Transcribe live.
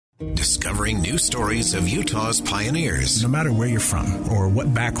Discovering new stories of Utah's pioneers. No matter where you're from or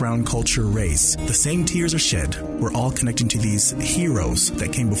what background, culture, race, the same tears are shed. We're all connecting to these heroes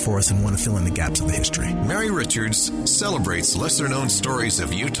that came before us and want to fill in the gaps of the history. Mary Richards celebrates lesser-known stories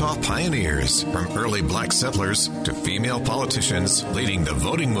of Utah pioneers, from early black settlers to female politicians leading the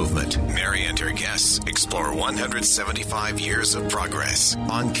voting movement. Mary and her guests explore 175 years of progress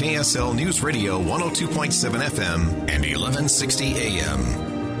on KSL News Radio 102.7 FM and 1160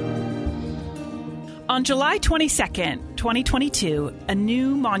 AM. On July 22nd, 2022, a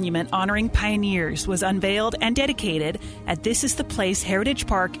new monument honoring pioneers was unveiled and dedicated at This Is the Place Heritage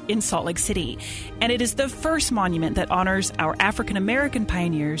Park in Salt Lake City. And it is the first monument that honors our African American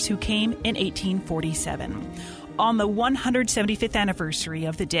pioneers who came in 1847. On the 175th anniversary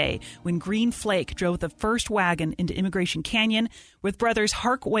of the day when Green Flake drove the first wagon into Immigration Canyon, with brothers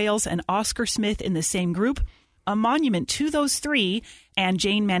Hark Wales and Oscar Smith in the same group, a monument to those three and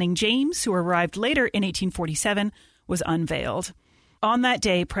Jane Manning James, who arrived later in 1847, was unveiled. On that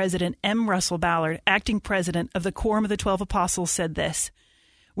day, President M. Russell Ballard, acting president of the Quorum of the 12 Apostles, said this: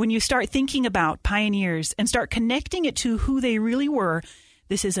 "When you start thinking about pioneers and start connecting it to who they really were,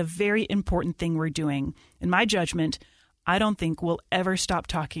 this is a very important thing we're doing. In my judgment, I don't think we'll ever stop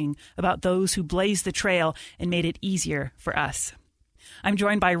talking about those who blazed the trail and made it easier for us." I'm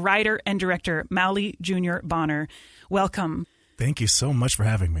joined by writer and director Mauli Jr. Bonner. Welcome. Thank you so much for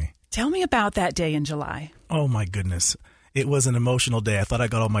having me. Tell me about that day in July. Oh, my goodness. It was an emotional day. I thought I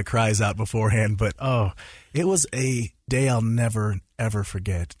got all my cries out beforehand, but it was a day I'll never, ever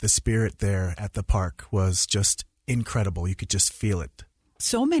forget. The spirit there at the park was just incredible. You could just feel it.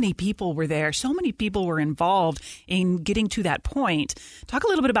 So many people were there. So many people were involved in getting to that point. Talk a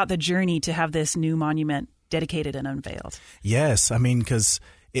little bit about the journey to have this new monument dedicated and unveiled. Yes, I mean, because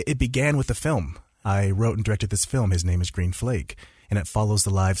it began with the film. I wrote and directed this film. His name is Green Flake, and it follows the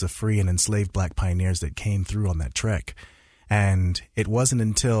lives of free and enslaved black pioneers that came through on that trek. And it wasn't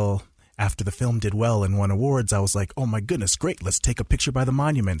until after the film did well and won awards, I was like, oh my goodness, great, let's take a picture by the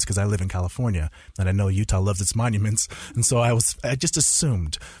monuments, because I live in California and I know Utah loves its monuments. And so I just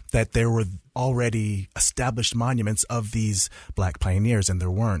assumed that there were already established monuments of these black pioneers, and there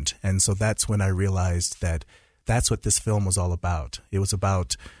weren't. And so that's when I realized that that's what this film was all about. It was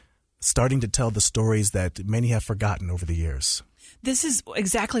about starting to tell the stories that many have forgotten over the years. This is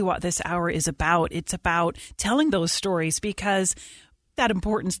exactly what this hour is about. It's about telling those stories, because that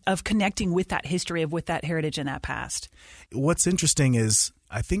importance of connecting with that history, with that heritage and that past. What's interesting is,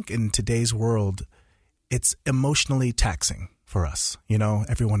 I think in today's world, it's emotionally taxing for us. You know,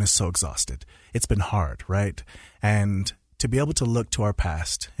 everyone is so exhausted. It's been hard, right? And to be able to look to our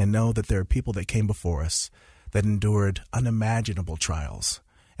past and know that there are people that came before us that endured unimaginable trials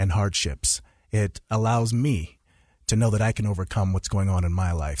and hardships, it allows me to know that I can overcome what's going on in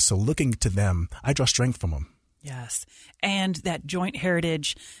my life. So looking to them, I draw strength from them. Yes. And that joint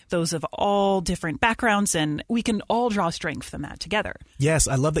heritage, those of all different backgrounds, and we can all draw strength from that together. Yes,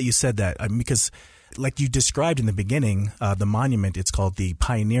 I love that you said that, because like you described in the beginning, the monument, it's called the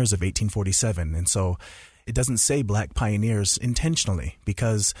Pioneers of 1847. And so it doesn't say black pioneers intentionally,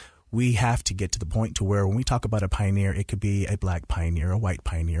 because we have to get to the point to where when we talk about a pioneer, it could be a black pioneer, a white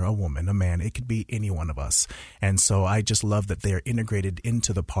pioneer, a woman, a man. It could be any one of us. And so I just love that they're integrated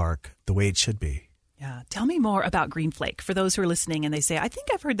into the park the way it should be. Yeah. Tell me more about Green Flake. For those who are listening and they say, I think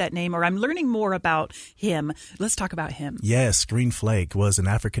I've heard that name, or I'm learning more about him. Let's talk about him. Yes. Green Flake was an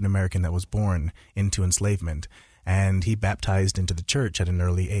African American that was born into enslavement, and he baptized into the church at an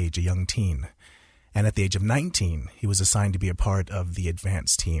early age, a young teen. And at the age of 19, he was assigned to be a part of the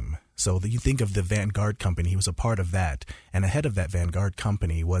advance team. So you think of the Vanguard Company, he was a part of that. And ahead of that Vanguard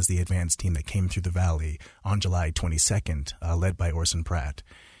Company was the advance team that came through the valley on July 22nd, led by Orson Pratt.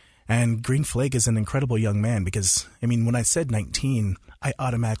 And Green Flake is an incredible young man because, I mean, when I said 19, I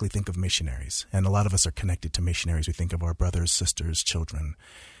automatically think of missionaries. And a lot of us are connected to missionaries. We think of our brothers, sisters, children.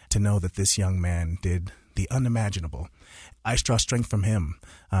 To know that this young man did the unimaginable, I draw strength from him,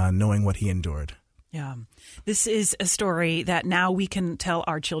 knowing what he endured. Yeah. This is a story that now we can tell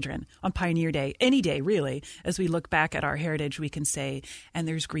our children on Pioneer Day, any day really. As we look back at our heritage, we can say, and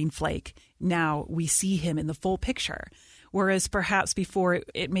there's Green Flake. Now we see him in the full picture. Whereas perhaps before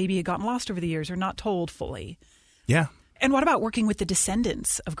it maybe had gotten lost over the years or not told fully. Yeah. And what about working with the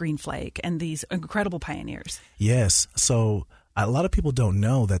descendants of Green Flake and these incredible pioneers? Yes. So a lot of people don't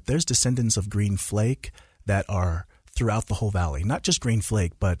know that there's descendants of Green Flake that are throughout the whole valley. Not just Green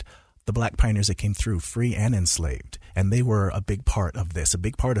Flake, but the black pioneers that came through, free and enslaved. And they were a big part of this, a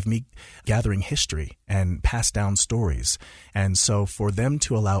big part of me gathering history and pass down stories. And so for them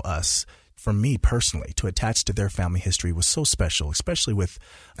to allow us for me personally, to attach to their family history was so special, especially with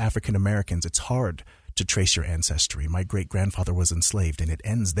African Americans. It's hard to trace your ancestry. My great-grandfather was enslaved, and it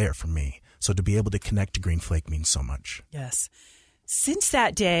ends there for me. So to be able to connect to Green Flake means so much. Yes. Since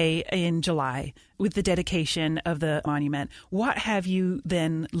that day in July, with the dedication of the monument, what have you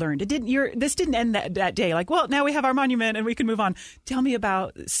then learned? This didn't end that day like, well, now we have our monument and we can move on. Tell me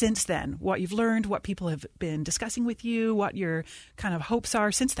about since then, what you've learned, what people have been discussing with you, what your kind of hopes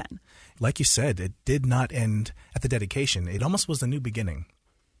are since then. Like you said, it did not end at the dedication. It almost was a new beginning.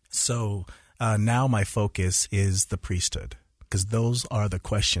 So now my focus is the priesthood, because those are the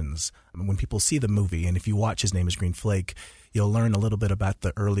questions. When people see the movie, and if you watch His Name is Green Flake, you'll learn a little bit about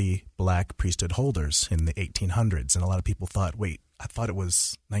the early black priesthood holders in the 1800s. And a lot of people thought, wait, I thought it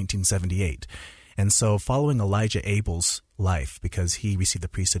was 1978. And so following Elijah Abel's life, because he received the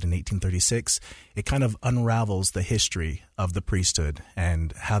priesthood in 1836, it kind of unravels the history of the priesthood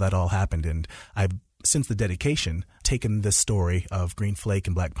and how that all happened. And I've, since the dedication, taken this story of Green Flake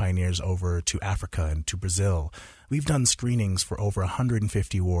and black pioneers over to Africa and to Brazil. We've done screenings for over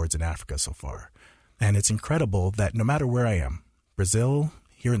 150 wards in Africa so far. And it's incredible that no matter where I am, Brazil,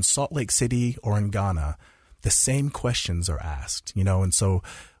 here in Salt Lake City, or in Ghana, the same questions are asked, and so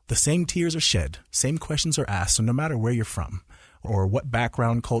the same tears are shed, same questions are asked. So no matter where you're from or what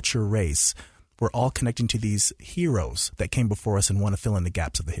background, culture, race, we're all connecting to these heroes that came before us and want to fill in the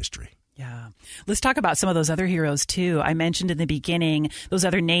gaps of the history. Yeah. Let's talk about some of those other heroes, too. I mentioned in the beginning those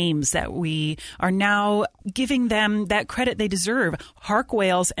other names that we are now giving them that credit they deserve. Hark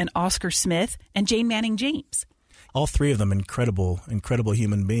Wales and Oscar Smith and Jane Manning James. All three of them incredible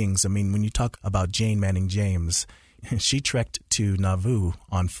human beings. I mean, when you talk about Jane Manning James, she trekked to Nauvoo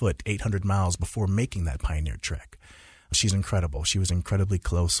on foot 800 miles before making that pioneer trek. She's incredible. She was incredibly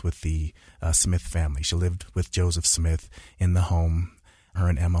close with the Smith family. She lived with Joseph Smith in the home. Her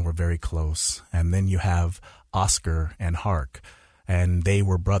and Emma were very close. And then you have Oscar and Hark, and they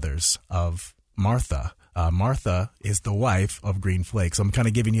were brothers of Martha. Martha is the wife of Green Flake. So I'm kind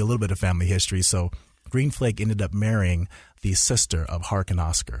of giving you a little bit of family history. So Green Flake ended up marrying the sister of Hark and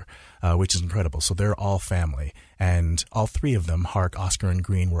Oscar, which is incredible. So they're all family. And all three of them, Hark, Oscar, and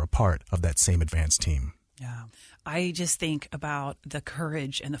Green, were a part of that same advance team. Yeah. I just think about the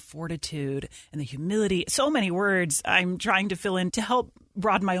courage and the fortitude and the humility. So many words I'm trying to fill in to help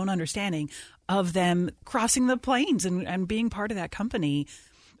broaden my own understanding of them crossing the plains and being part of that company.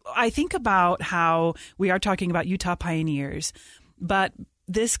 I think about how we are talking about Utah pioneers, but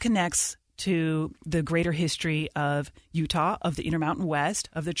this connects to the greater history of Utah, of the Intermountain West,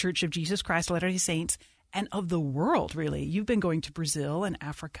 of the Church of Jesus Christ of Latter-day Saints, and of the world, really. You've been going to Brazil and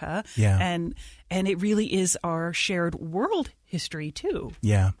Africa, and it really is our shared world history, too.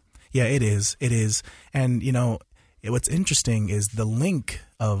 Yeah, it is. It is. And, what's interesting is the link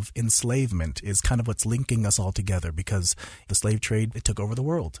of enslavement is kind of what's linking us all together, because the slave trade, it took over the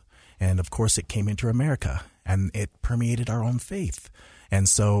world. And, of course, it came into America, and it permeated our own faith. And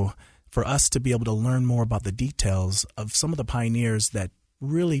so for us to be able to learn more about the details of some of the pioneers that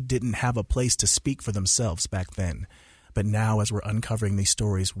really didn't have a place to speak for themselves back then. But now, as we're uncovering these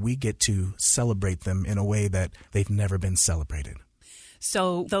stories, we get to celebrate them in a way that they've never been celebrated.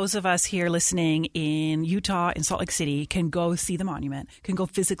 So those of us here listening in Utah, in Salt Lake City, can go see the monument, can go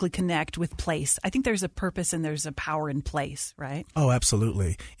physically connect with place. I think there's a purpose and there's a power in place, right? Oh,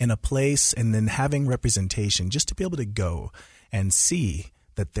 absolutely. In a place, and then having representation, just to be able to go and see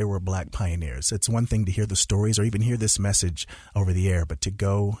that there were black pioneers. It's one thing to hear the stories or even hear this message over the air, but to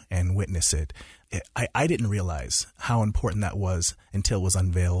go and witness it. I didn't realize how important that was until it was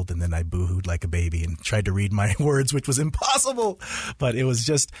unveiled, and then I boohooed like a baby and tried to read my words, which was impossible. But it was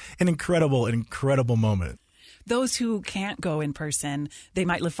just an incredible moment. Those who can't go in person, they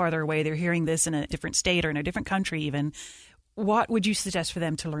might live farther away. They're hearing this in a different state or in a different country even. What would you suggest for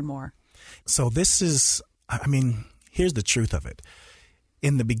them to learn more? So this is, here's the truth of it.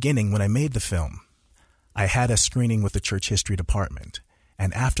 In the beginning, when I made the film, I had a screening with the church history department.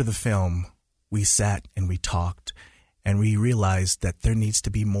 And after the film, we sat and we talked, and we realized that there needs to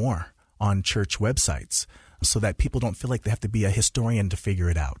be more on church websites so that people don't feel like they have to be a historian to figure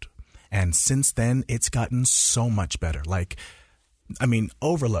it out. And since then, it's gotten so much better.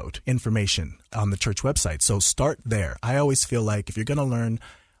 Overload information on the church website. So start there. I always feel like if you're going to learn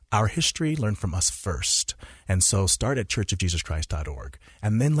our history, learn from us first. And so start at churchofjesuschrist.org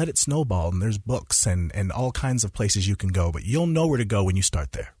and then let it snowball. And there's books and all kinds of places you can go, but you'll know where to go when you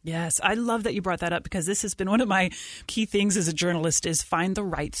start there. Yes, I love that you brought that up, because this has been one of my key things as a journalist is find the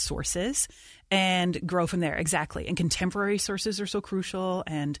right sources and grow from there. Exactly. And contemporary sources are so crucial,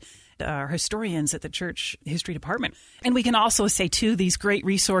 and our historians at the church history department. And we can also say, too, these great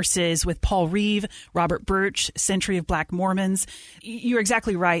resources with Paul Reeve, Robert Birch, Century of Black Mormons. You're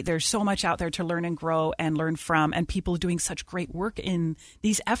exactly right. There's so much out there to learn and grow and learn from, and people doing such great work in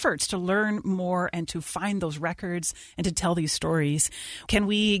these efforts to learn more and to find those records and to tell these stories. Can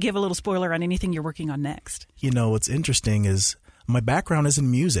we give a little spoiler on anything you're working on next? You know, what's interesting is my background is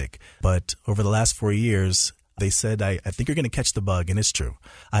in music, but over the last 4 years, they said, I think you're going to catch the bug, and it's true.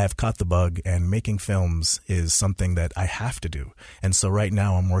 I have caught the bug, and making films is something that I have to do. And so right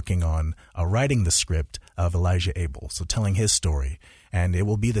now I'm working on writing the script of Elijah Abel, so telling his story. And it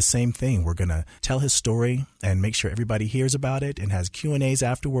will be the same thing. We're going to tell his story and make sure everybody hears about it and has Q&As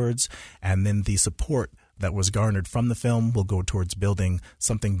afterwards, and then the support that was garnered from the film will go towards building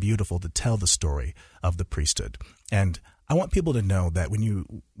something beautiful to tell the story of the priesthood. And I want people to know that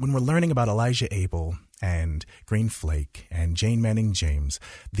when we're learning about Elijah Abel and Green Flake and Jane Manning James,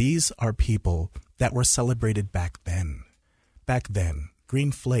 these are people that were celebrated back then. Back then,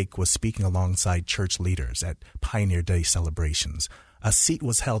 Green Flake was speaking alongside church leaders at Pioneer Day celebrations. A seat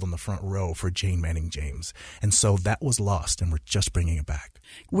was held on the front row for Jane Manning James. And so that was lost, and we're just bringing it back.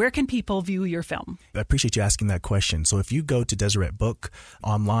 Where can people view your film? I appreciate you asking that question. So if you go to Deseret Book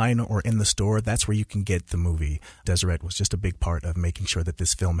online or in the store, that's where you can get the movie. Deseret was just a big part of making sure that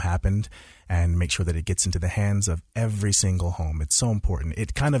this film happened and make sure that it gets into the hands of every single home. It's so important.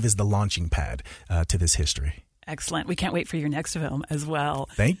 It kind of is the launching pad to this history. Excellent. We can't wait for your next film as well.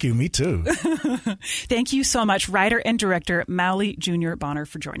 Thank you. Me too. Thank you so much, writer and director Mauli Jr. Bonner,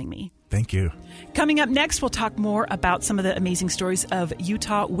 for joining me. Thank you. Coming up next, we'll talk more about some of the amazing stories of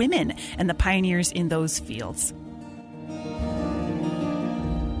Utah women and the pioneers in those fields.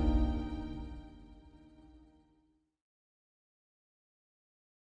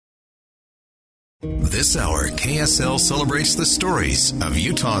 This hour, KSL celebrates the stories of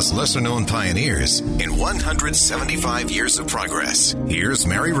Utah's lesser-known pioneers in 175 years of progress. Here's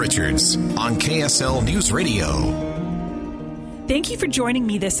Mary Richards on KSL News Radio. Thank you for joining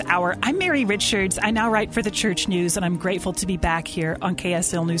me this hour. I'm Mary Richards. I now write for the Church News, and I'm grateful to be back here on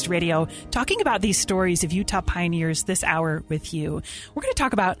KSL News Radio talking about these stories of Utah pioneers this hour with you. We're going to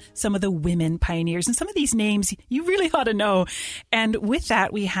talk about some of the women pioneers, and some of these names you really ought to know. And with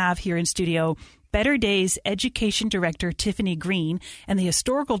that, we have here in studio Better Days Education Director Tiffany Green and the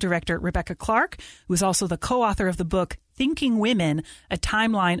Historical Director Rebecca Clark, who is also the co-author of the book Thinking Women, A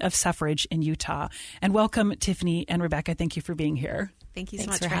Timeline of Suffrage in Utah. And welcome, Tiffany and Rebecca. Thank you for being here. Thank you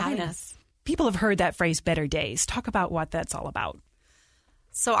so much for having us. People have heard that phrase, Better Days. Talk about what that's all about.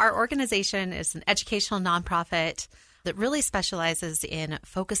 So our organization is an educational nonprofit that really specializes in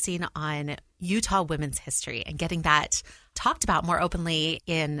focusing on Utah women's history and getting that talked about more openly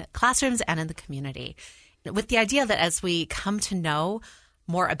in classrooms and in the community, with the idea that as we come to know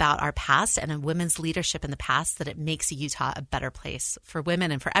more about our past and in women's leadership in the past, that it makes Utah a better place for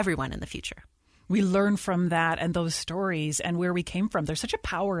women and for everyone in the future. We learn from that and those stories and where we came from. There's such a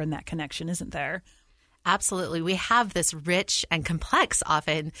power in that connection, isn't there? Absolutely. We have this rich and complex,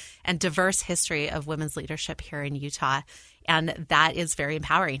 often, and diverse history of women's leadership here in Utah. And that is very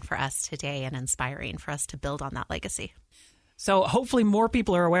empowering for us today and inspiring for us to build on that legacy. So hopefully more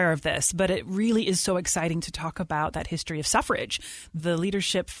people are aware of this, but it really is so exciting to talk about that history of suffrage, the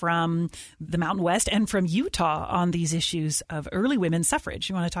leadership from the Mountain West and from Utah on these issues of early women's suffrage.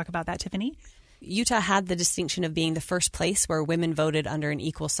 You want to talk about that, Tiffany? Utah had the distinction of being the first place where women voted under an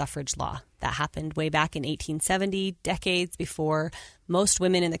equal suffrage law. That happened way back in 1870, decades before most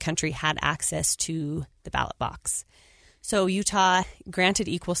women in the country had access to the ballot box. So Utah granted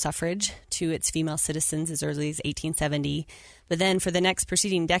equal suffrage to its female citizens as early as 1870. But then for the next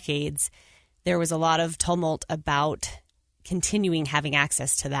preceding decades, there was a lot of tumult about continuing having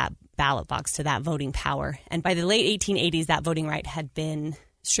access to that ballot box, to that voting power. And by the late 1880s, that voting right had been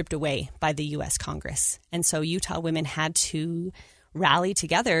stripped away by the U.S. Congress. And so Utah women had to rally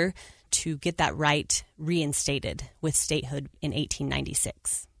together to get that right reinstated with statehood in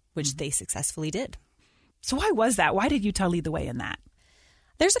 1896, which they successfully did. So why was that? Why did Utah lead the way in that?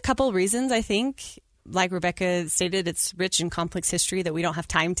 There's a couple of reasons, I think. Like Rebecca stated, it's rich and complex history that we don't have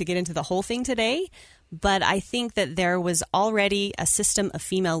time to get into the whole thing today. But I think that there was already a system of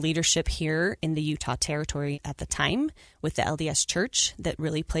female leadership here in the Utah Territory at the time with the LDS Church that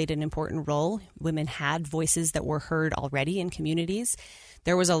really played an important role. Women had voices that were heard already in communities.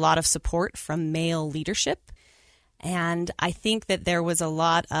 There was a lot of support from male leadership. And I think that there was a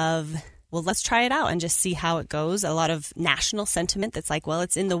lot of, well, let's try it out and just see how it goes. A lot of national sentiment that's like, well,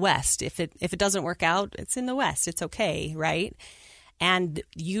 it's in the West. If it doesn't work out, it's in the West. It's okay, right? And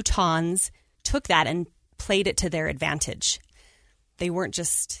Utahns took that and played it to their advantage. They weren't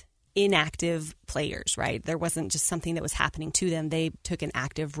just inactive players, right? There wasn't just something that was happening to them. They took an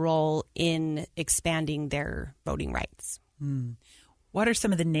active role in expanding their voting rights. What are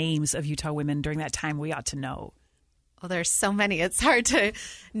some of the names of Utah women during that time we ought to know? Well, there's so many. It's hard to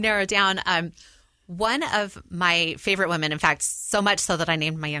narrow down. One of my favorite women, in fact, so much so that I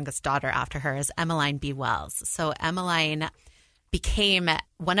named my youngest daughter after her, is Emmeline B. Wells. So Emmeline became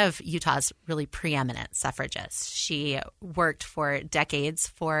one of Utah's really preeminent suffragists. She worked for decades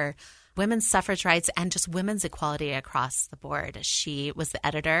for women's suffrage rights and just women's equality across the board. She was the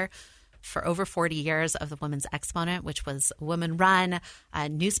editor for over 40 years of the Women's Exponent, which was a woman-run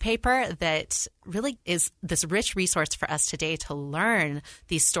newspaper that really is this rich resource for us today to learn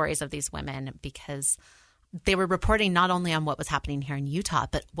these stories of these women, because they were reporting not only on what was happening here in Utah,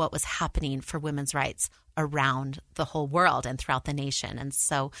 but what was happening for women's rights around the whole world and throughout the nation. And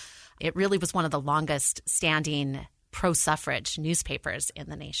so it really was one of the longest standing pro-suffrage newspapers in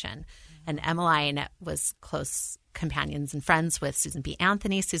the nation. And Emmeline was close companions and friends with Susan B.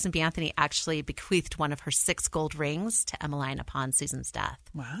 Anthony. Susan B. Anthony actually bequeathed one of her 6 gold rings to Emmeline upon Susan's death.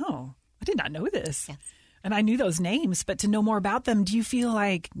 Wow. I did not know this. Yes. And I knew those names, but to know more about them, do you feel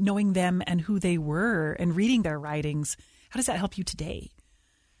like knowing them and who they were and reading their writings, how does that help you today?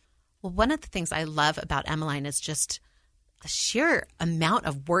 Well, one of the things I love about Emmeline is just the sheer amount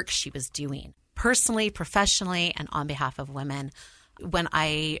of work she was doing, personally, professionally, and on behalf of women. When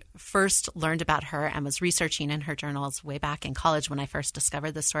I first learned about her and was researching in her journals way back in college when I first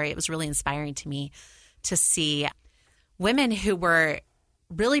discovered the story, it was really inspiring to me to see women who were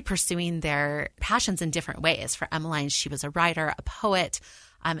really pursuing their passions in different ways. For Emmeline, she was a writer, a poet,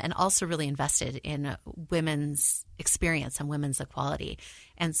 and also really invested in women's experience and women's equality.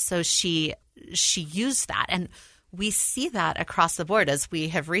 And so she used that. And we see that across the board as we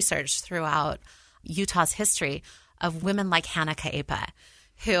have researched throughout Utah's history of women like Hannah Ka'epa,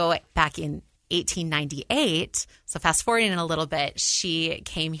 who back in 1898, so fast forwarding a little bit, she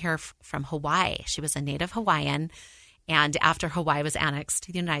came here from Hawaii. She was a native Hawaiian. And after Hawaii was annexed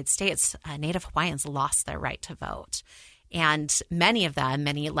to the United States, Native Hawaiians lost their right to vote. And many of them,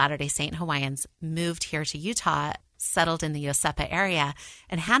 many Latter-day Saint Hawaiians, moved here to Utah, settled in the Yosepa area.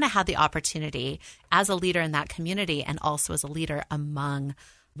 And Hannah had the opportunity as a leader in that community and also as a leader among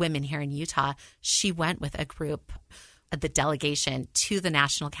women here in Utah. She went with a group, the delegation, to the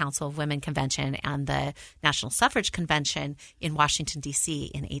National Council of Women Convention and the National Suffrage Convention in Washington, D.C.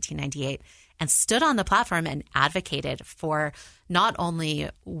 in 1898, and stood on the platform and advocated for not only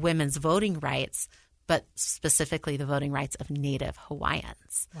women's voting rights, but specifically the voting rights of Native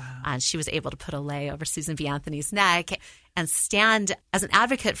Hawaiians. Wow. And she was able to put a lei over Susan B. Anthony's neck and stand as an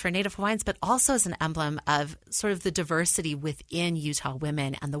advocate for Native Hawaiians, but also as an emblem of sort of the diversity within Utah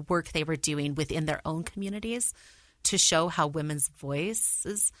women and the work they were doing within their own communities to show how women's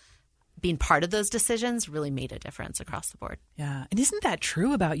voices, being part of those decisions, really made a difference across the board. Yeah. And isn't that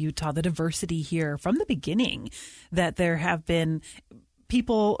true about Utah, the diversity here from the beginning, that there have been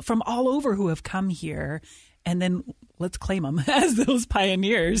people from all over who have come here, and then let's claim them as those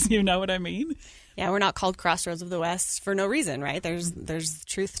pioneers. You know what I mean? Yeah, we're not called Crossroads of the West for no reason, right? There's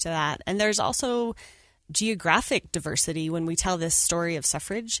truth to that. And there's also geographic diversity when we tell this story of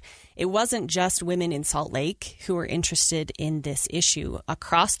suffrage. It wasn't just women in Salt Lake who were interested in this issue.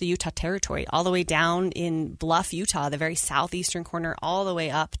 Across the Utah Territory, all the way down in Bluff, Utah, the very southeastern corner, all the way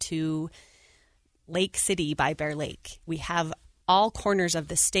up to Lake City by Bear Lake. We have all corners of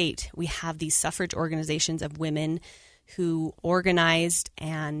the state. We have these suffrage organizations of women who organized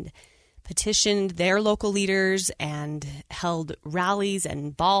and petitioned their local leaders and held rallies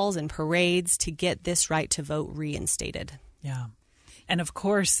and balls and parades to get this right to vote reinstated. Yeah. And of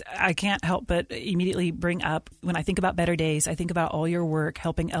course, I can't help but immediately bring up, when I think about Better Days, I think about all your work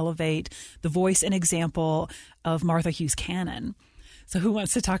helping elevate the voice and example of Martha Hughes Cannon. So who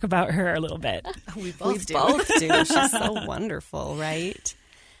wants to talk about her a little bit? We both do. She's so wonderful, right?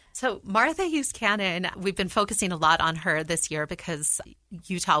 So Martha Hughes Cannon, we've been focusing a lot on her this year because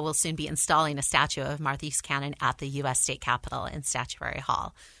Utah will soon be installing a statue of Martha Hughes Cannon at the U.S. State Capitol in Statuary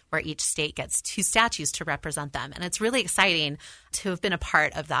Hall, where each state gets 2 statues to represent them. And it's really exciting to have been a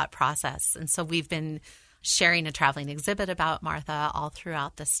part of that process. And so we've been sharing a traveling exhibit about Martha all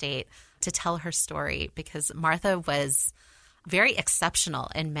throughout the state to tell her story, because Martha was very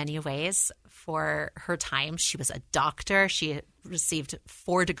exceptional in many ways for her time. She was a doctor. She received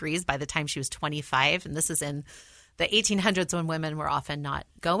 4 degrees by the time she was 25. And this is in the 1800s when women were often not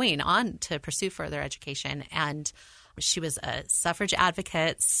going on to pursue further education. And she was a suffrage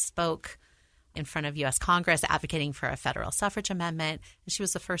advocate, spoke in front of U.S. Congress advocating for a federal suffrage amendment. And she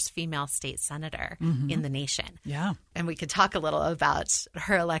was the first female state senator in the nation. Yeah. And we could talk a little about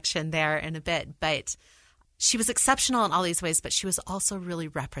her election there in a bit. But she was exceptional in all these ways, but she was also really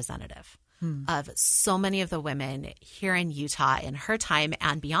representative of so many of the women here in Utah in her time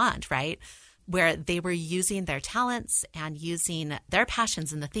and beyond, right? Where they were using their talents and using their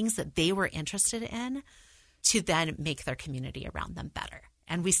passions and the things that they were interested in to then make their community around them better.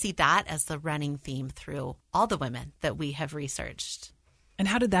 And we see that as the running theme through all the women that we have researched. And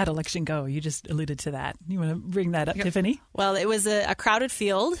how did that election go? You just alluded to that. You want to bring that up, Tiffany? Well, it was a crowded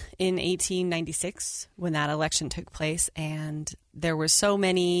field in 1896 when that election took place. And there were so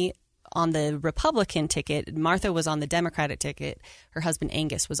many on the Republican ticket. Martha was on the Democratic ticket. Her husband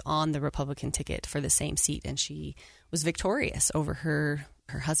Angus was on the Republican ticket for the same seat. And she was victorious over her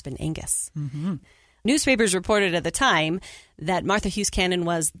husband Angus. Mm-hmm. Newspapers reported at the time that Martha Hughes Cannon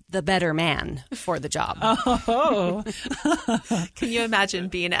was the better man for the job. Oh. Can you imagine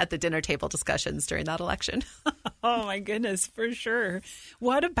being at the dinner table discussions during that election? Oh, my goodness, for sure.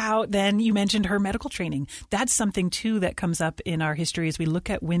 What about then, you mentioned her medical training. That's something, too, that comes up in our history as we look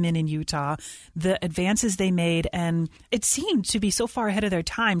at women in Utah, the advances they made. And it seemed to be so far ahead of their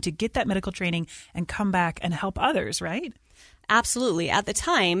time to get that medical training and come back and help others, right? Absolutely. At the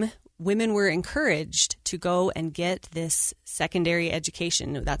time, women were encouraged to go and get this secondary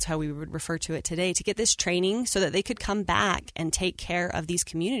education. That's how we would refer to it today, to get this training so that they could come back and take care of these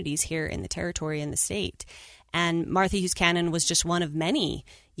communities here in the territory and the state. And Martha Hughes Cannon was just one of many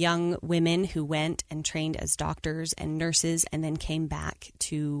young women who went and trained as doctors and nurses and then came back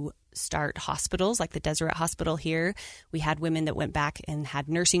to start hospitals like the Deseret Hospital here. We had women that went back and had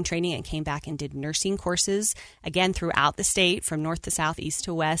nursing training and came back and did nursing courses, again, throughout the state, from north to south, east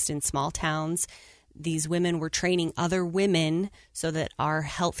to west, in small towns. These women were training other women so that our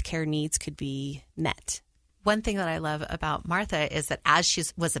healthcare needs could be met. One thing that I love about Martha is that as she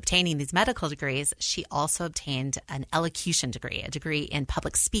was obtaining these medical degrees, she also obtained an elocution degree, a degree in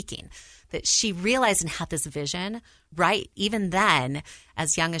public speaking, that she realized and had this vision, right, even then,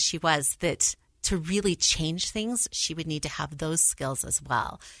 as young as she was, that to really change things, she would need to have those skills as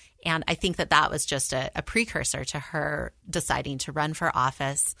well. And I think that that was just a precursor to her deciding to run for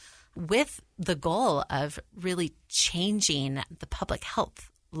office with the goal of really changing the public health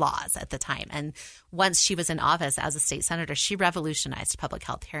laws at the time. And once she was in office as a state senator, she revolutionized public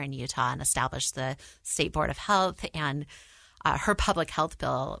health here in Utah and established the State Board of Health. And her public health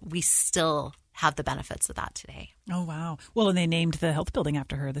bill, we still have the benefits of that today. Oh, wow. Well, and they named the health building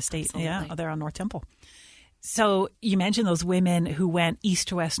after her, the state. Absolutely. Yeah, there on North Temple. So you mentioned those women who went east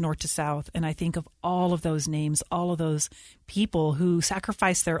to west, north to south. And I think of all of those names, all of those people who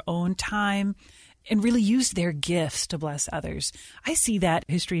sacrificed their own time and really used their gifts to bless others. I see that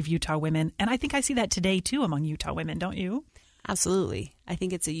history of Utah women, and I think I see that today, too, among Utah women, don't you? Absolutely. I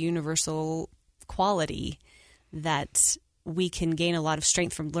think it's a universal quality that we can gain a lot of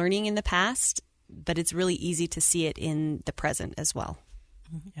strength from learning in the past, but it's really easy to see it in the present as well.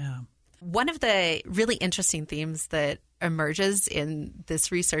 Yeah. One of the really interesting themes that emerges in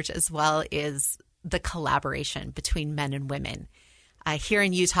this research as well is the collaboration between men and women. Here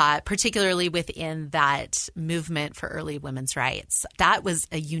in Utah, particularly within that movement for early women's rights, that was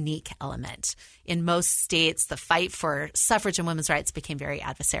a unique element. In most states, the fight for suffrage and women's rights became very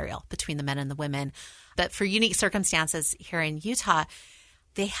adversarial between the men and the women. But for unique circumstances here in Utah,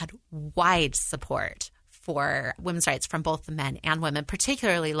 they had wide support for women's rights from both the men and women,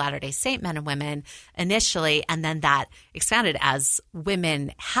 particularly Latter-day Saint men and women initially, and then that expanded as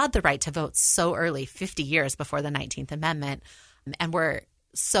women had the right to vote so early, 50 years before the 19th Amendment, and were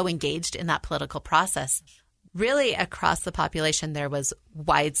so engaged in that political process. Really, across the population, there was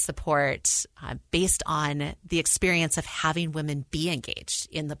wide support based on the experience of having women be engaged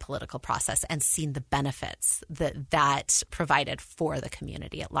in the political process and seeing the benefits that provided for the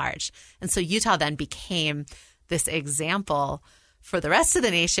community at large. And so Utah then became this example for the rest of the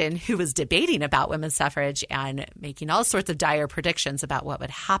nation who was debating about women's suffrage and making all sorts of dire predictions about what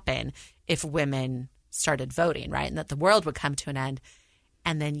would happen if women started voting, right? And that the world would come to an end.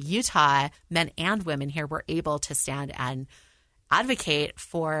 And then Utah, men and women here, were able to stand and advocate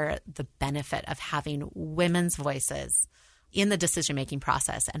for the benefit of having women's voices in the decision-making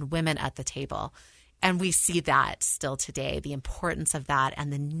process and women at the table. And we see that still today, the importance of that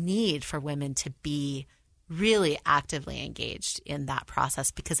and the need for women to be really actively engaged in that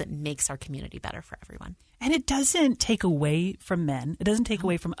process because it makes our community better for everyone. And it doesn't take away from men. It doesn't take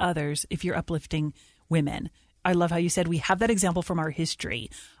away from others if you're uplifting women. I love how you said we have that example from our history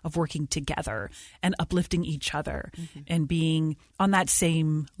of working together and uplifting each other and being on that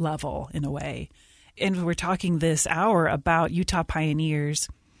same level in a way. And we're talking this hour about Utah pioneers.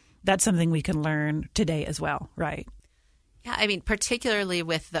 That's something we can learn today as well, right? Yeah, I mean, particularly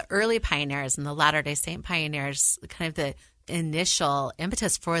with the early pioneers and the Latter-day Saint pioneers, kind of the initial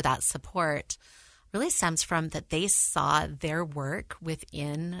impetus for that support really stems from that they saw their work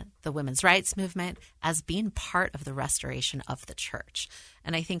within the women's rights movement as being part of the restoration of the church.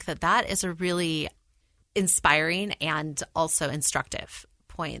 And I think that that is a really inspiring and also instructive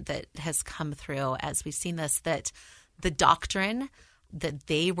point that has come through as we've seen this, that the doctrine that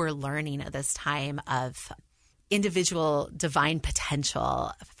they were learning at this time of individual divine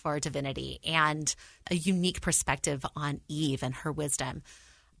potential for divinity and a unique perspective on Eve and her wisdom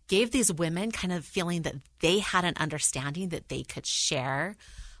gave these women kind of feeling that they had an understanding that they could share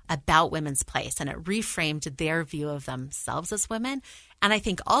about women's place, and it reframed their view of themselves as women, and I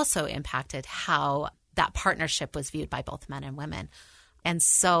think also impacted how that partnership was viewed by both men and women. And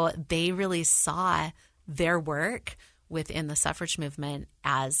so they really saw their work within the suffrage movement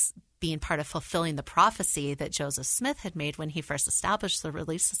as being part of fulfilling the prophecy that Joseph Smith had made when he first established the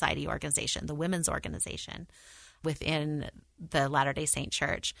Relief Society organization, the women's organization within the Latter-day Saint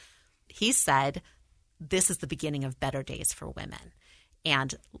Church. He said, this is the beginning of better days for women.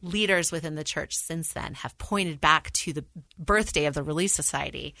 And leaders within the church since then have pointed back to the birthday of the Relief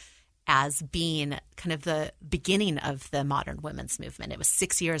Society as being kind of the beginning of the modern women's movement. It was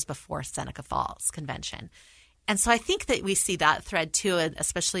 6 years before Seneca Falls Convention. And so I think that we see that thread too,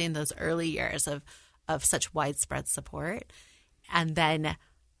 especially in those early years of such widespread support. And then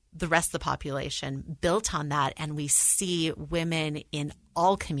the rest of the population built on that, and we see women in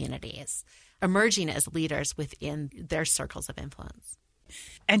all communities emerging as leaders within their circles of influence.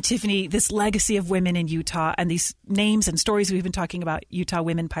 And Tiffany, this legacy of women in Utah and these names and stories we've been talking about, Utah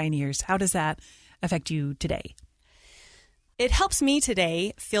women pioneers, how does that affect you today? It helps me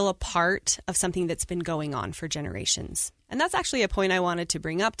today feel a part of something that's been going on for generations. And that's actually a point I wanted to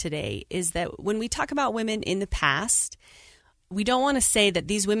bring up today, is that when we talk about women in the past, we don't want to say that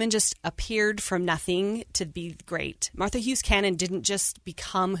these women just appeared from nothing to be great. Martha Hughes Cannon didn't just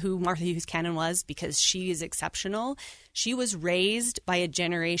become who Martha Hughes Cannon was because she is exceptional. She was raised by a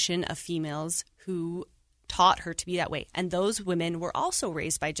generation of females who taught her to be that way. And those women were also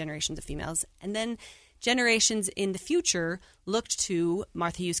raised by generations of females. And then generations in the future looked to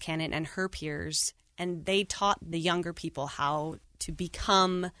Martha Hughes Cannon and her peers, and they taught the younger people how to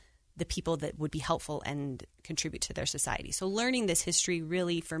become the people that would be helpful and contribute to their society. So learning this history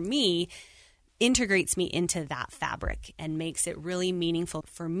really, for me, integrates me into that fabric and makes it really meaningful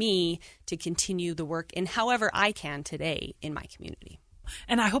for me to continue the work in however I can today in my community.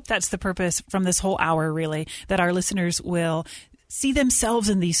 And I hope that's the purpose from this whole hour, really, that our listeners will see themselves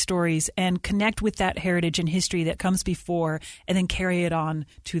in these stories and connect with that heritage and history that comes before and then carry it on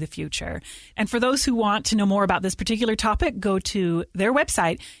to the future. And for those who want to know more about this particular topic, go to their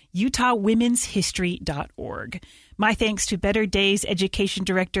website, utahwomenshistory.org. My thanks to Better Days Education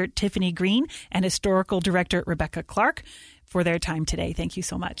Director Tiffany Green and Historical Director Rebecca Clark for their time today. Thank you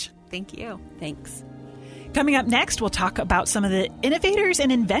so much. Thank you. Thanks. Coming up next, we'll talk about some of the innovators and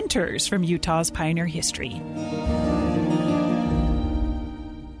inventors from Utah's pioneer history.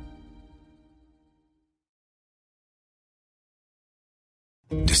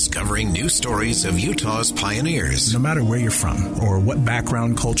 Discovering new stories of Utah's pioneers. No matter where you're from or what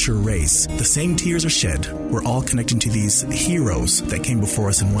background, culture, race, the same tears are shed. We're all connecting to these heroes that came before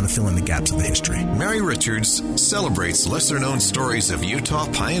us and want to fill in the gaps of the history. Mary Richards celebrates lesser-known stories of Utah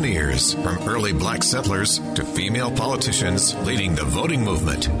pioneers, from early black settlers to female politicians leading the voting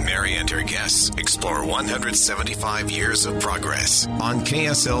movement. Mary and her guests explore 175 years of progress on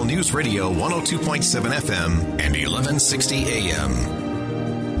KSL News Radio 102.7 FM and 1160 AM.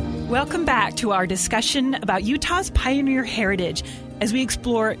 Welcome back to our discussion about Utah's pioneer heritage as we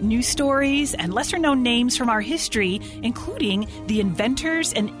explore new stories and lesser-known names from our history, including the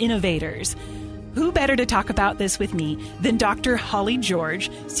inventors and innovators. Who better to talk about this with me than Dr. Holly George,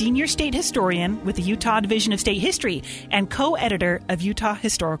 Senior State Historian with the Utah Division of State History and co-editor of Utah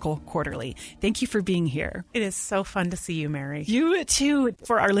Historical Quarterly. Thank you for being here. It is so fun to see you, Mary. You too.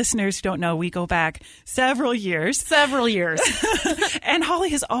 For our listeners who don't know, we go back several years. And Holly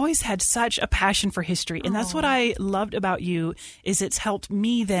has always had such a passion for history. And that's what I loved about you, is it's helped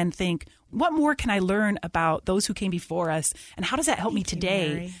me then think, what more can I learn about those who came before us, and how does that help me today?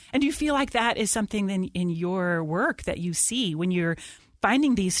 Mary. And do you feel like that is something then in your work that you see when you're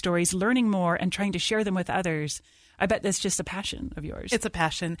finding these stories, learning more, and trying to share them with others? I bet that's just a passion of yours. It's a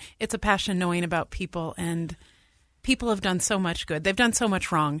passion. It's a passion knowing about people and people have done so much good. They've done so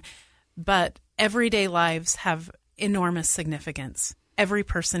much wrong, but everyday lives have enormous significance. Every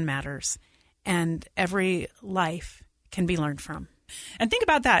person matters, and every life can be learned from. And think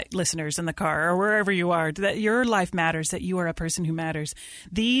about that, listeners in the car or wherever you are, that your life matters, that you are a person who matters.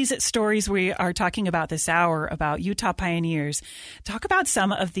 These stories we are talking about this hour about Utah pioneers, talk about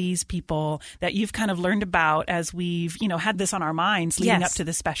some of these people that you've kind of learned about as we've, had this on our minds leading up to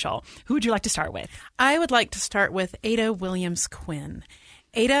this special. Who would you like to start with? I would like to start with Ada Williams Quinn.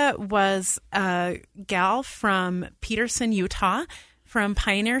 Ada was a gal from Peterson, Utah, from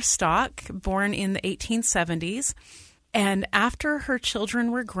pioneer stock, born in the 1870s. And after her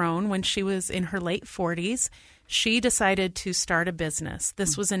children were grown, when she was in her late 40s, she decided to start a business.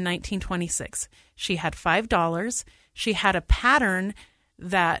 This was in 1926. She had $5. She had a pattern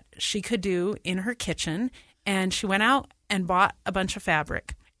that she could do in her kitchen, and she went out and bought a bunch of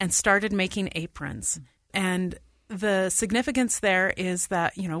fabric and started making aprons. And the significance there is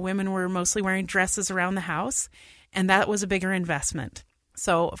that, women were mostly wearing dresses around the house, and that was a bigger investment.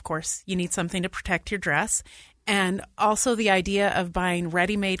 So, of course, you need something to protect your dress. And also the idea of buying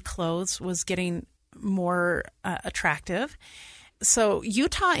ready-made clothes was getting more attractive. So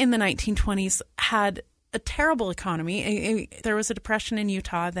Utah in the 1920s had a terrible economy. There was a depression in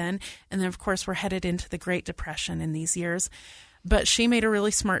Utah then, and then, of course, we're headed into the Great Depression in these years. But she made a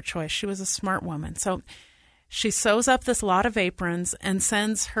really smart choice. She was a smart woman. So she sews up this lot of aprons and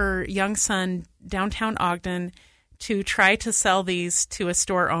sends her young son downtown Ogden to try to sell these to a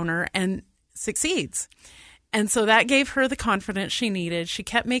store owner, and succeeds. And so that gave her the confidence she needed. She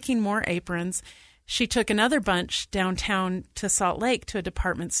kept making more aprons. She took another bunch downtown to Salt Lake to a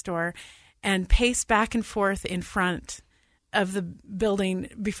department store and paced back and forth in front of the building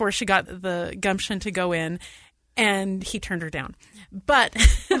before she got the gumption to go in. And he turned her down, but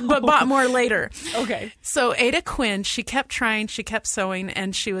bought more later. Okay. So Ada Quinn, she kept trying, she kept sewing,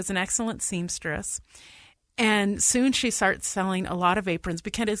 and she was an excellent seamstress. And soon she starts selling a lot of aprons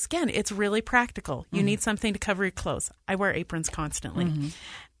because, again, it's really practical. You need something to cover your clothes. I wear aprons constantly. Mm-hmm.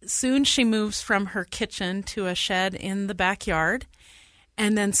 Soon she moves from her kitchen to a shed in the backyard.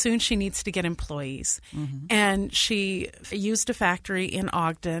 And then soon she needs to get employees. Mm-hmm. And she used a factory in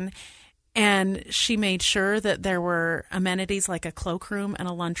Ogden. And she made sure that there were amenities like a cloakroom and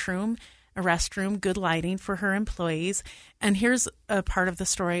a lunchroom, a restroom, good lighting for her employees. And here's a part of the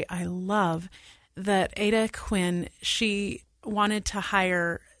story I love. That Ada Quinn, she wanted to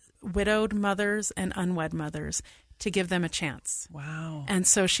hire widowed mothers and unwed mothers to give them a chance. Wow. And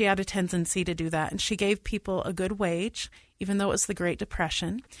so she had a tendency to do that. And she gave people a good wage, even though it was the Great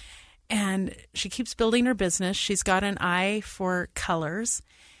Depression. And she keeps building her business. She's got an eye for colors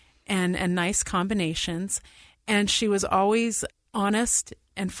and nice combinations. And she was always honest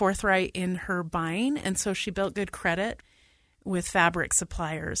and forthright in her buying. And so she built good credit with fabric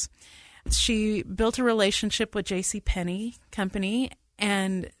suppliers. She built a relationship with JCPenney Company,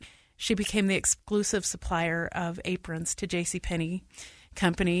 and she became the exclusive supplier of aprons to JCPenney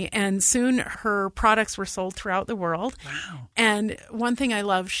Company. And soon her products were sold throughout the world. Wow. And one thing I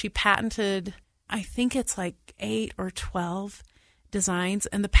love, she patented, I think it's like 8 or 12 designs.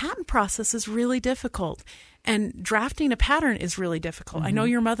 And the patent process is really difficult. And drafting a pattern is really difficult. Mm-hmm. I know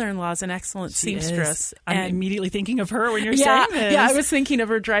your mother-in-law is an excellent seamstress. I'm immediately thinking of her when you're saying this. Yeah, I was thinking of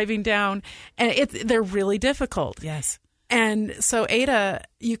her driving down. And they're really difficult. Yes. And so Ada,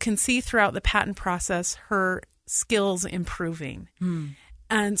 you can see throughout the patent process her skills improving.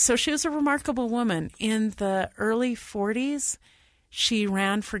 And so she was a remarkable woman. In the early 40s, she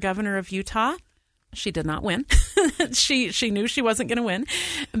ran for governor of Utah. She did not win. She knew she wasn't going to win,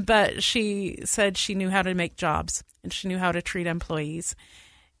 but she said she knew how to make jobs and she knew how to treat employees.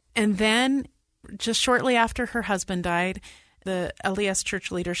 And then just shortly after her husband died, the LDS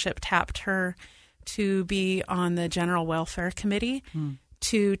church leadership tapped her to be on the General Welfare Committee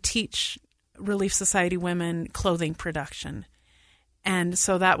to teach Relief Society women clothing production. And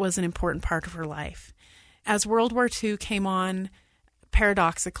so that was an important part of her life. As World War II came on,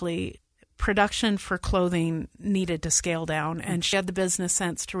 paradoxically, production for clothing needed to scale down, and she had the business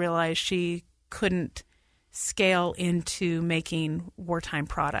sense to realize she couldn't scale into making wartime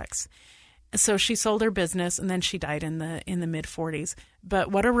products. So she sold her business, and then she died in the mid-40s.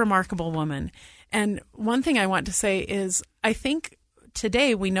 But what a remarkable woman. And one thing I want to say is I think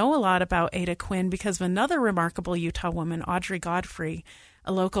today we know a lot about Ada Quinn because of another remarkable Utah woman, Audrey Godfrey,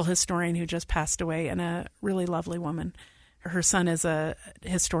 a local historian who just passed away, and a really lovely woman. Her son is a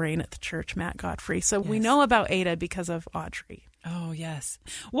historian at the church, Matt Godfrey. So we know about Ada because of Audrey. Oh, yes.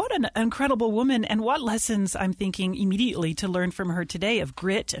 What an incredible woman, and what lessons I'm thinking immediately to learn from her today of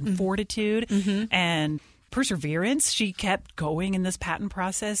grit and fortitude and perseverance. She kept going in this patent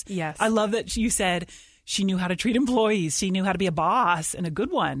process. Yes. I love that you said she knew how to treat employees. She knew how to be a boss and a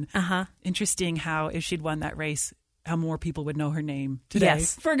good one. Interesting how if she'd won that race, how more people would know her name today.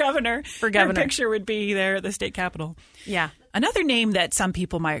 Yes. For governor. For governor. Her picture would be there at the state capitol. Yeah. Another name that some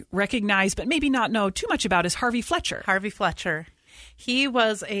people might recognize but maybe not know too much about is Harvey Fletcher. Harvey Fletcher. He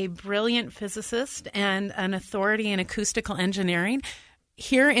was a brilliant physicist and an authority in acoustical engineering.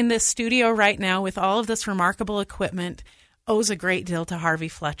 Here in this studio right now with all of this remarkable equipment owes a great deal to Harvey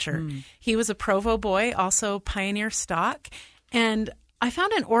Fletcher. He was a Provo boy, also pioneer stock. And I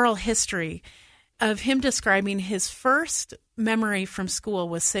found an oral history of him describing his first memory from school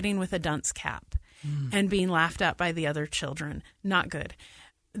was sitting with a dunce cap and being laughed at by the other children. Not good.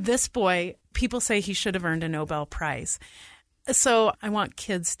 This boy, people say he should have earned a Nobel Prize. So I want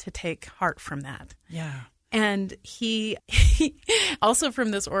kids to take heart from that. Yeah. And he also from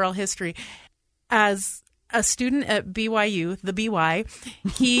this oral history, as a student at BYU, the BY,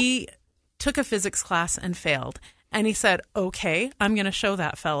 he took a physics class and failed. And he said, okay, I'm going to show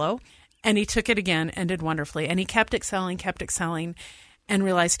that fellow. And he took it again and did wonderfully. And he kept excelling, and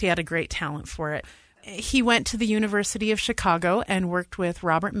realized he had a great talent for it. He went to the University of Chicago and worked with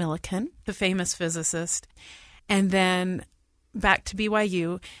Robert Millikan, the famous physicist, and then back to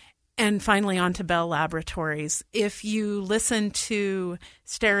BYU, and finally on to Bell Laboratories. If you listen to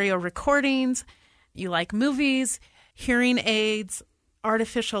stereo recordings, you like movies, hearing aids,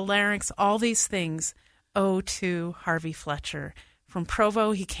 artificial larynx, all these things owe to Harvey Fletcher. From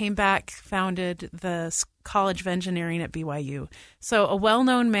Provo, he came back, founded the College of Engineering at BYU. So a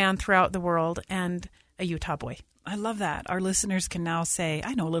well-known man throughout the world and a Utah boy. I love that. Our listeners can now say,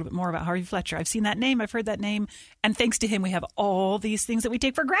 I know a little bit more about Harvey Fletcher. I've seen that name. I've heard that name. And thanks to him, we have all these things that we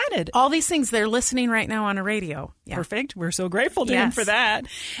take for granted. All these things, they're listening right now on a radio. Yeah. Perfect. We're so grateful to him for that.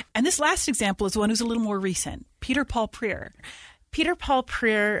 And this last example is one who's a little more recent, Peter Paul Preer. Peter Paul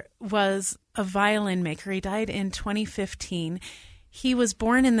Preer was a violin maker. He died in 2015. He was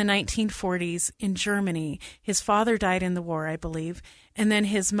born in the 1940s in Germany. His father died in the war, I believe. And then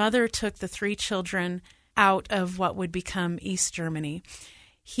his mother took the 3 children out of what would become East Germany.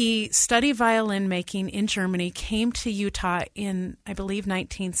 He studied violin making in Germany, came to Utah in, I believe,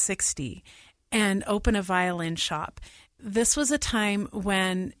 1960, and opened a violin shop. This was a time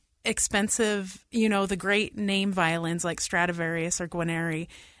when expensive, the great name violins like Stradivarius or Guarneri,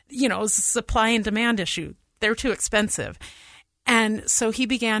 it was a supply and demand issue. They're too expensive. And so he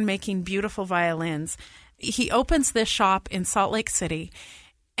began making beautiful violins. He opens this shop in Salt Lake City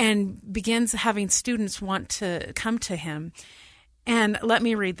and begins having students want to come to him. And let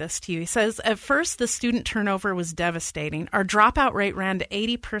me read this to you. He says, at first, the student turnover was devastating. Our dropout rate ran to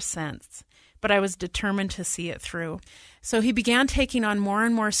 80%, but I was determined to see it through. So he began taking on more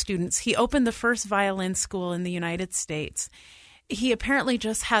and more students. He opened the first violin school in the United States. He apparently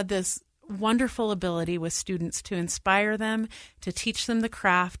just had this wonderful ability with students to inspire them, to teach them the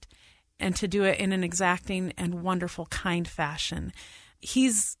craft, and to do it in an exacting and wonderful, kind fashion.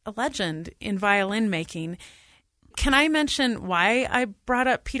 He's a legend in violin making. Can I mention why I brought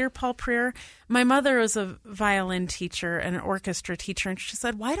up Peter Paul Preer? My mother was a violin teacher and an orchestra teacher, and she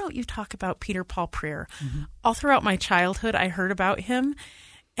said, why don't you talk about Peter Paul Preer? Mm-hmm. All throughout my childhood, I heard about him.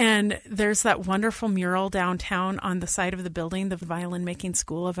 And there's that wonderful mural downtown on the side of the building, the Violin Making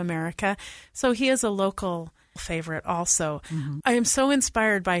School of America. So he is a local favorite also. Mm-hmm. I am so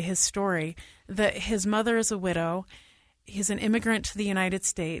inspired by his story that his mother is a widow. He's an immigrant to the United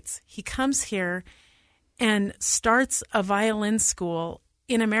States. He comes here and starts a violin school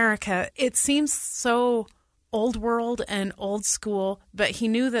in America. It seems so old world and old school, but he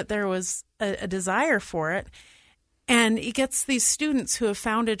knew that there was a desire for it. And he gets these students who have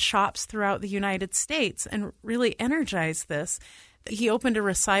founded shops throughout the United States and really energized this. He opened a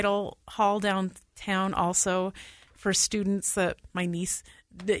recital hall downtown also for students that my niece,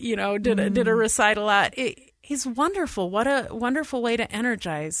 did a recital at. He's wonderful. What a wonderful way to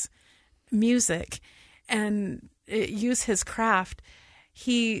energize music and use his craft.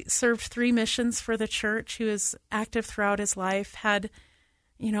 He served 3 missions for the church. He was active throughout his life, had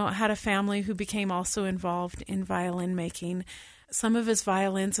a family who became also involved in violin making. Some of his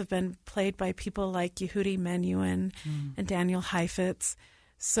violins have been played by people like Yehudi Menuhin and Daniel Heifetz.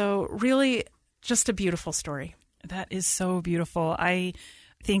 So really just a beautiful story. That is so beautiful. I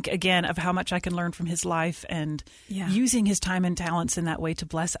think, again, of how much I can learn from his life, and using his time and talents in that way to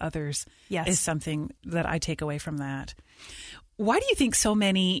bless others is something that I take away from that. Why do you think so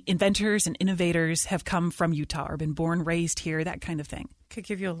many inventors and innovators have come from Utah or been born, raised here, that kind of thing? Could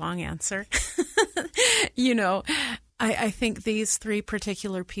give you a long answer. I think these 3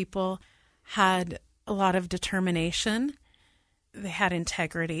 particular people had a lot of determination. They had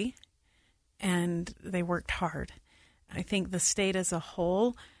integrity, and they worked hard. I think the state as a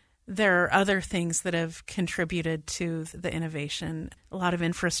whole, there are other things that have contributed to the innovation. A lot of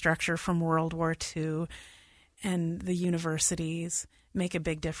infrastructure from World War II and the universities make a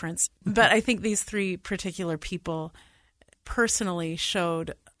big difference. But I think these three particular people personally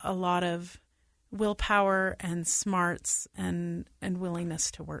showed a lot of willpower and smarts and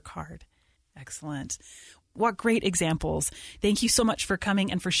willingness to work hard. Excellent. What great examples. Thank you so much for coming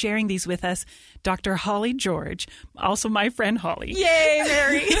and for sharing these with us. Dr. Holly George, also my friend Holly. Yay,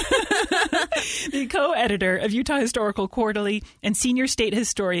 Mary! The co-editor of Utah Historical Quarterly and senior state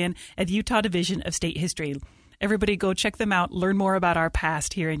historian at the Utah Division of State History. Everybody go check them out, learn more about our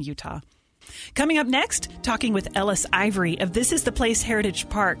past here in Utah. Coming up next, talking with Ellis Ivory of This Is the Place Heritage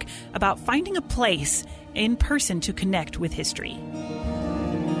Park about finding a place in person to connect with history.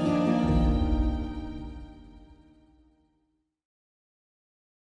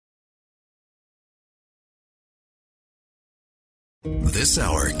 This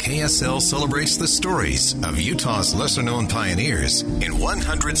hour, KSL celebrates the stories of Utah's lesser-known pioneers in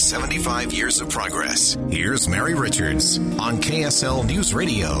 175 years of progress. Here's Mary Richards on KSL News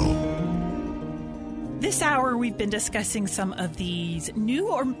Radio. This hour, we've been discussing some of these new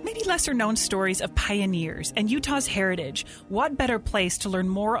or maybe lesser-known stories of pioneers and Utah's heritage. What better place to learn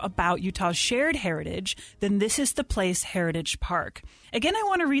more about Utah's shared heritage than This Is the Place Heritage Park? Again, I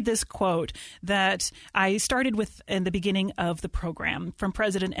want to read this quote that I started with in the beginning of the program from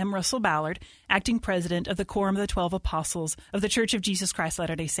President M. Russell Ballard, acting president of the Quorum of the 12 Apostles of the Church of Jesus Christ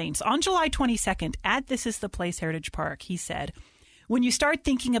Latter-day Saints. On July 22nd, at This Is the Place Heritage Park, he said, "When you start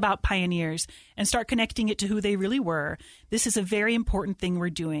thinking about pioneers and start connecting it to who they really were, this is a very important thing we're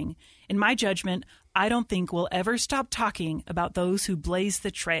doing. In my judgment, I don't think we'll ever stop talking about those who blazed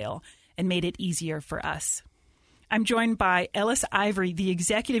the trail and made it easier for us." I'm joined by Ellis Ivory, the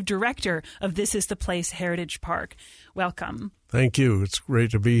executive director of This Is the Place Heritage Park. Welcome. Thank you. It's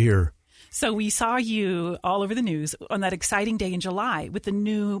great to be here. So we saw you all over the news on that exciting day in July with the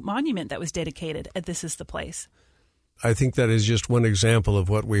new monument that was dedicated at This Is the Place. I think that is just one example of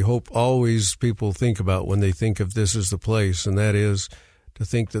what we hope always people think about when they think of This Is the Place, and that is to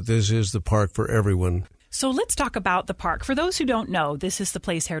think that this is the park for everyone. So let's talk about the park. For those who don't know, This Is the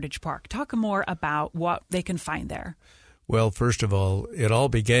Place Heritage Park. Talk more about what they can find there. Well, first of all, it all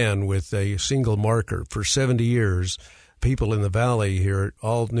began with a single marker. For 70 years, people in the valley here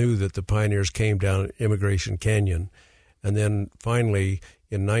all knew that the pioneers came down Immigration Canyon. And then finally,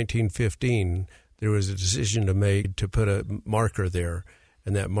 in 1915, there was a decision to make to put a marker there.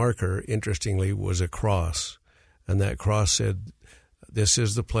 And that marker, interestingly, was a cross. And that cross said, "This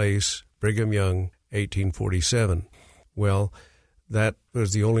is the place, Brigham Young, 1847. Well, that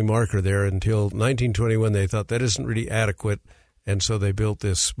was the only marker there until 1921. They thought that isn't really adequate, and so they built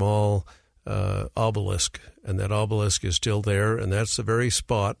this small obelisk, and that obelisk is still there, and that's the very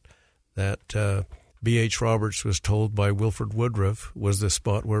spot that B.H. Roberts was told by Wilford Woodruff was the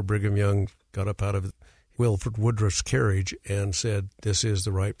spot where Brigham Young got up out of Wilford Woodruff's carriage and said, "This is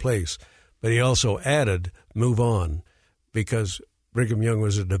the right place." But he also added, "Move on," because Brigham Young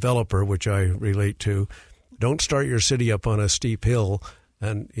was a developer, which I relate to. Don't start your city up on a steep hill.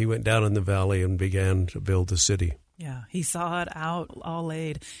 And he went down in the valley and began to build the city. Yeah, he saw it out all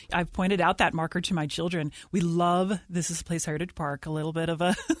laid. I've pointed out that marker to my children. We love This Is the Place Heritage Park. A little bit of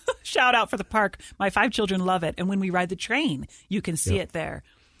a shout out for the park. My 5 children love it. And when we ride the train, you can see it there.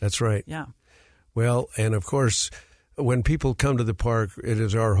 That's right. Yeah. Well, and of course, when people come to the park, it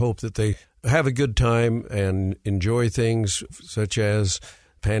is our hope that they have a good time and enjoy things such as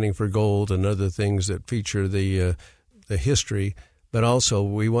panning for gold and other things that feature the history. But also,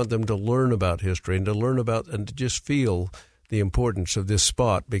 we want them to learn about history and to learn about and to just feel the importance of this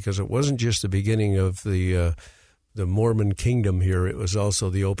spot, because it wasn't just the beginning of the Mormon kingdom here; it was also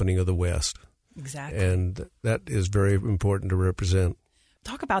the opening of the West. Exactly, and that is very important to represent.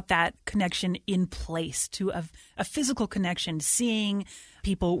 Talk about that connection in place, to a physical connection, seeing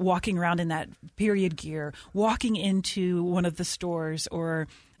people walking around in that period gear, walking into one of the stores or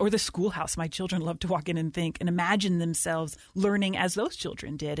the schoolhouse. My children love to walk in and think and imagine themselves learning as those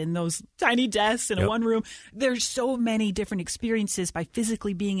children did in those tiny desks in a one room. There's so many different experiences by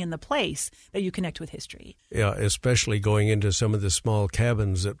physically being in the place that you connect with history. Yeah, especially going into some of the small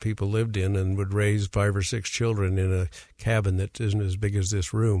cabins that people lived in and would raise 5 or 6 children in a cabin that isn't as big as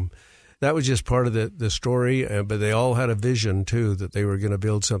this room. That was just part of the story, but they all had a vision, too, that they were going to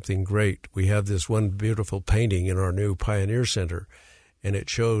build something great. We have this one beautiful painting in our new Pioneer Center, and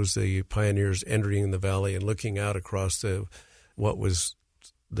it shows the pioneers entering the valley and looking out across what was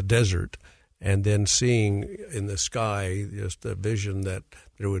the desert. and then seeing in the sky just a vision that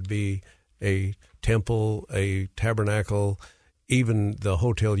there would be a temple, a tabernacle. Even the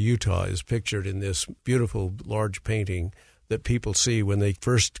Hotel Utah is pictured in this beautiful large painting that people see when they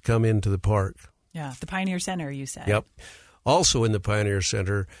first come into the park. Yeah, the Pioneer Center, you said. Yep. Also in the Pioneer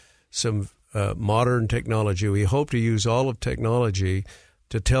Center, some modern technology. We hope to use all of technology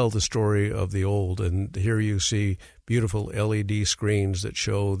to tell the story of the old. And here you see beautiful LED screens that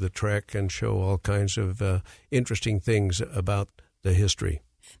show the trek and show all kinds of interesting things about the history.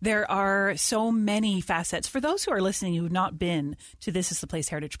 There are so many facets. For those who are listening who have not been to This Is the Place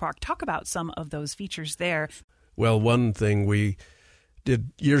Heritage Park, talk about some of those features there. Well, one thing we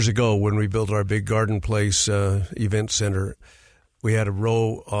did years ago when we built our big Garden Place event center, we had a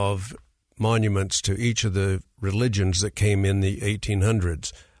row of monuments to each of the religions that came in the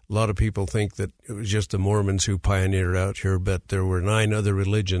 1800s. A lot of people think that it was just the Mormons who pioneered out here, but there were 9 other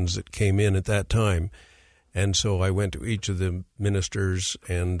religions that came in at that time. And so I went to each of the ministers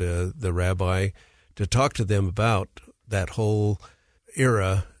and the rabbi to talk to them about that whole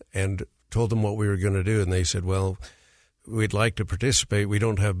era and told them what we were going to do. And they said, well, we'd like to participate. We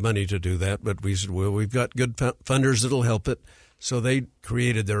don't have money to do that. But we said, well, we've got good funders that'll help it. So they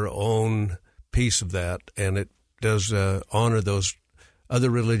created their own piece of that, and it does honor those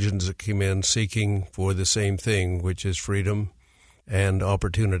other religions that came in seeking for the same thing, which is freedom and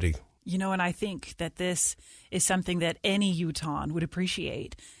opportunity. You know, and I think that this is something that any Utahn would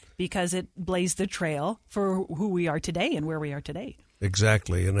appreciate because it blazed the trail for who we are today and where we are today.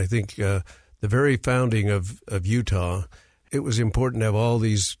 Exactly. And I think the very founding of Utah, it was important to have all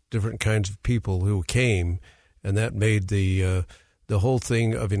these different kinds of people who came, and that made the whole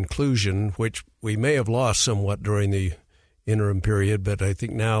thing of inclusion, which we may have lost somewhat during the interim period, but I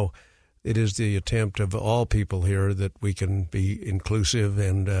think now it is the attempt of all people here that we can be inclusive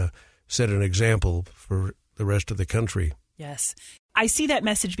and set an example for the rest of the country. Yes. I see that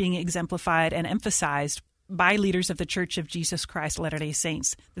message being exemplified and emphasized by leaders of the Church of Jesus Christ of Latter-day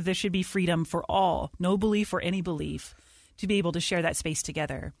Saints, that there should be freedom for all, no belief or any belief, to be able to share that space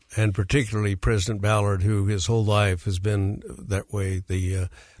together. And particularly President Ballard, who his whole life has been that way. The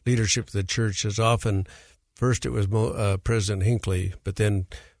leadership of the church is often, first it was President Hinckley, but then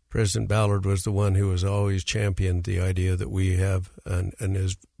President Ballard was the one who has always championed the idea that we have and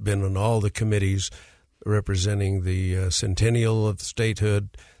has been on all the committees representing the centennial of statehood,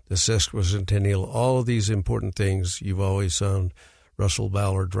 the sesquicentennial, all of these important things. You've always found Russell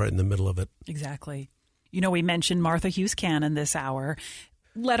Ballard right in the middle of it. Exactly. You know, we mentioned Martha Hughes Cannon this hour.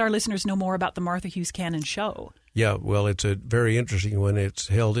 Let our listeners know more about the Martha Hughes Cannon show. Yeah, well, it's a very interesting one. It's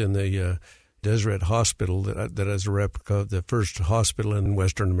held in the Deseret Hospital that is a replica of the first hospital in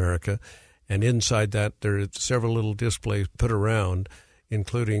Western America. And inside that, there are several little displays put around,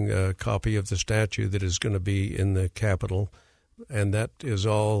 including a copy of the statue that is going to be in the Capitol. And that is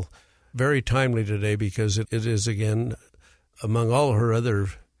all very timely today because it is, again, among all her other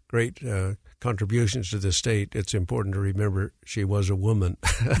great contributions to the state, it's important to remember she was a woman.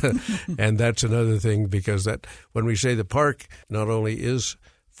 And that's another thing, because that when we say the park not only is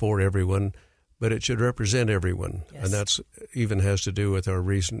for everyone, but it should represent everyone. Yes. And that's even has to do with our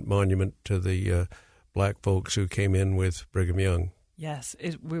recent monument to the black folks who came in with Brigham Young. Yes,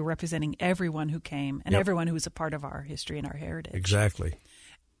 we're representing everyone who came and everyone who is a part of our history and our heritage. Exactly.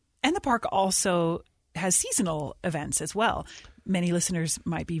 And the park also has seasonal events as well. Many listeners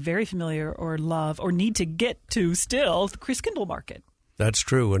might be very familiar or love or need to get to still the Christkindl Market. That's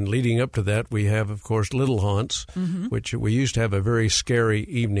true. And leading up to that, we have, of course, Little Haunts, which we used to have a very scary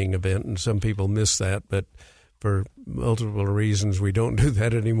evening event, and some people miss that, but for multiple reasons, we don't do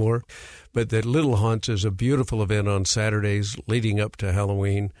that anymore. But that Little Haunts is a beautiful event on Saturdays leading up to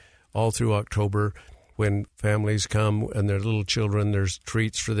Halloween, all through October, when families come and their little children, there's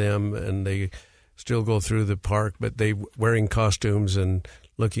treats for them, and they still go through the park, but they wearing costumes and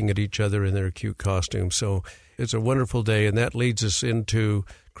looking at each other in their cute costumes. So it's a wonderful day, and that leads us into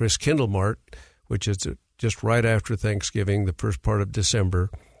Christkindl Mart, which is just right after Thanksgiving, the first part of December,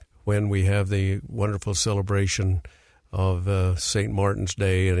 when we have the wonderful celebration of St. Martin's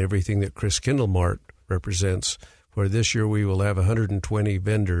Day and everything that Christkindl Mart represents, where this year we will have 120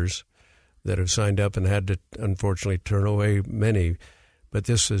 vendors that have signed up and had to, unfortunately, turn away many. But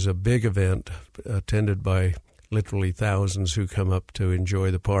this is a big event attended by literally thousands who come up to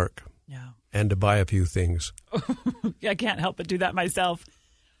enjoy the park and to buy a few things. I can't help but do that myself.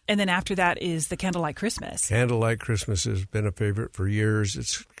 And then after that is the Candlelight Christmas. Candlelight Christmas has been a favorite for years.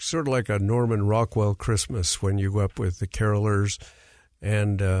 It's sort of like a Norman Rockwell Christmas when you go up with the carolers.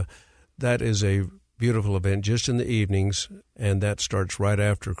 And that is a beautiful event just in the evenings, and that starts right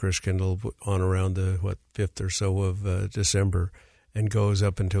after Christkindl on around the 5th or so of December, and goes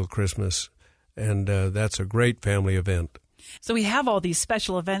up until Christmas, and that's a great family event. So we have all these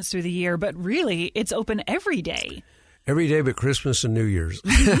special events through the year, but really it's open every day. Every day but Christmas and New Year's,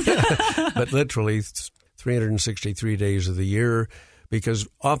 but literally 363 days of the year, because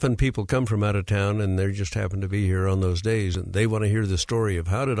often people come from out of town and they just happen to be here on those days, and they want to hear the story of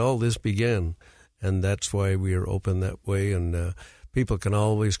how did all this begin, and that's why we are open that way, and people can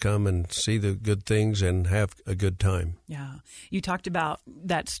always come and see the good things and have a good time. Yeah. You talked about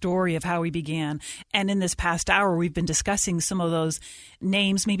that story of how we began, and in this past hour we've been discussing some of those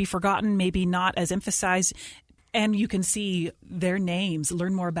names, maybe forgotten, maybe not as emphasized, and you can see their names,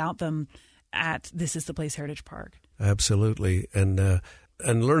 learn more about them at This Is the Place Heritage Park. Absolutely, and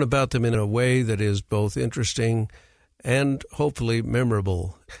learn about them in a way that is both interesting and hopefully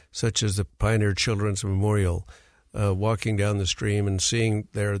memorable, such as the Pioneer Children's Memorial, walking down the stream and seeing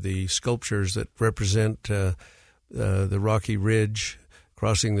there the sculptures that represent the Rocky Ridge,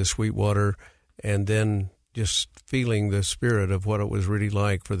 crossing the Sweetwater, and then just feeling the spirit of what it was really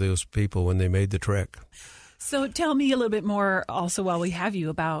like for those people when they made the trek. So tell me a little bit more also while we have you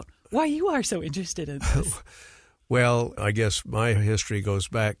about why you are so interested in this. Well, I guess my history goes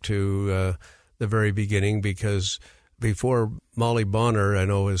back to the very beginning, because before Molly Bonner, I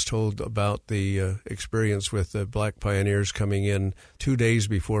know, was told about the experience with the Black pioneers coming in 2 days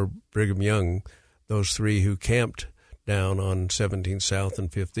before Brigham Young, those three who camped down on 17th South and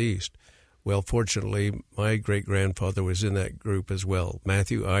 5th East. Well, fortunately, my great-grandfather was in that group as well.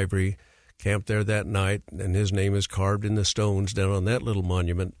 Matthew Ivory camped there that night, and his name is carved in the stones down on that little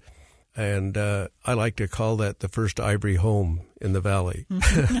monument. And I like to call that the first Ivory home in the valley,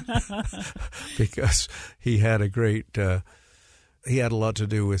 because he had he had a lot to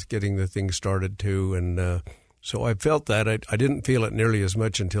do with getting the thing started too. And so I felt that. I didn't feel it nearly as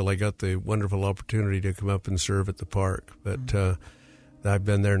much until I got the wonderful opportunity to come up and serve at the park. But I've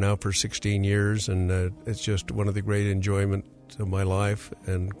been there now for 16 years, and it's just one of the great enjoyments of my life,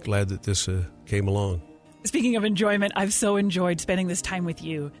 and glad that this came along. Speaking of enjoyment, I've so enjoyed spending this time with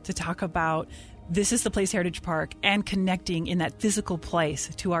you to talk about This Is the Place Heritage Park and connecting in that physical place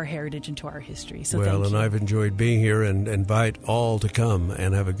to our heritage and to our history. So well, thank and you. I've enjoyed being here, and invite all to come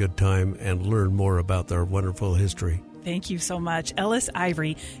and have a good time and learn more about our wonderful history. Thank you so much. Ellis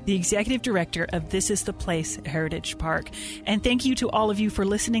Ivory, the Executive Director of This Is the Place Heritage Park. And thank you to all of you for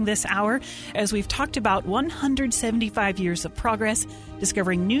listening this hour as we've talked about 175 years of progress,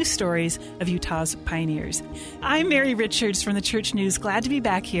 discovering new stories of Utah's pioneers. I'm Mary Richards from the Church News. Glad to be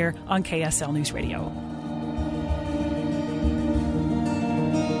back here on KSL News Radio.